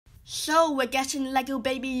So we're getting Lego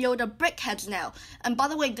Baby Yoda Brickheadz now. And by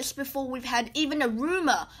the way, this before we've had even a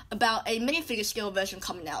rumor about a minifigure scale version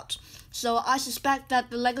coming out. So I suspect that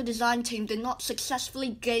the Lego design team did not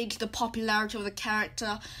successfully gauge the popularity of the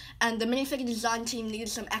character, and the minifigure design team needed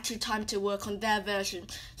some extra time to work on their version.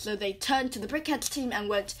 So they turned to the Brickheadz team and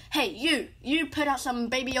went, "Hey, you put out some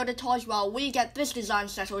Baby Yoda toys while we get this design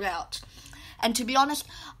settled out." And to be honest,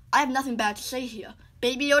 I have nothing bad to say here.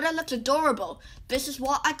 Baby Yoda looks adorable. This is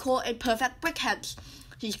what I call a perfect Brickheadz.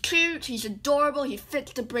 He's cute, he's adorable, he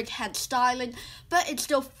fits the Brickheadz styling, but it's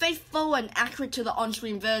still faithful and accurate to the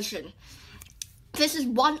on-screen version. This is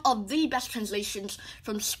one of the best translations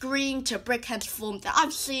from screen to Brickheadz form that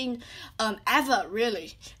I've seen ever,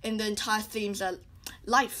 really, in the entire theme's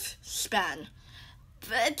lifespan.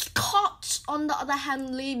 But Cot, on the other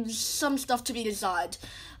hand, leaves some stuff to be desired.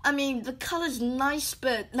 I mean, the color's nice,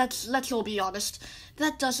 but let's all be honest,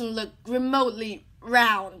 that doesn't look remotely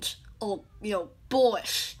round or,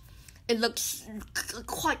 boyish. It looks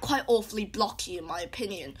quite awfully blocky in my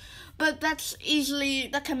opinion. But that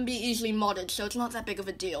can be easily modded, so it's not that big of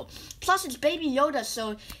a deal. Plus, it's Baby Yoda,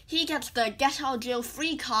 so he gets the get out of jail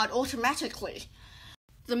free card automatically.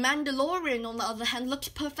 The Mandalorian, on the other hand, looks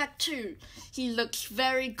perfect too. He looks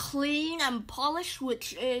very clean and polished,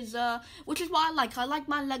 which is what I like. I like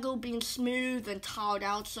my Lego being smooth and tiled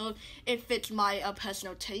out, so it fits my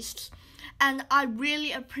personal tastes. And I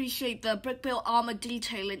really appreciate the brick-built armor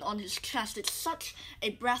detailing on his chest. It's such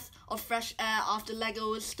a breath of fresh air after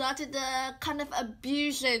Lego started kind of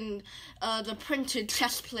abusing the printed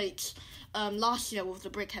chest plates last year with the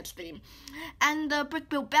Brickheadz theme. And the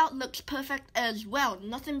brick-built belt looks perfect as well.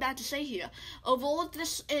 Nothing bad to say here. Overall,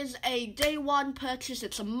 this is a day one purchase.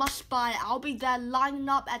 It's a must-buy. I'll be there lining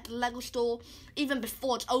up at the Lego store even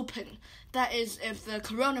before it's open. That is, if the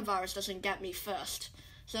coronavirus doesn't get me first.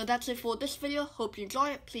 So that's it for this video. Hope you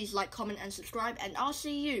enjoy it. Please like, comment, and subscribe, and I'll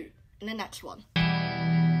see you in the next one.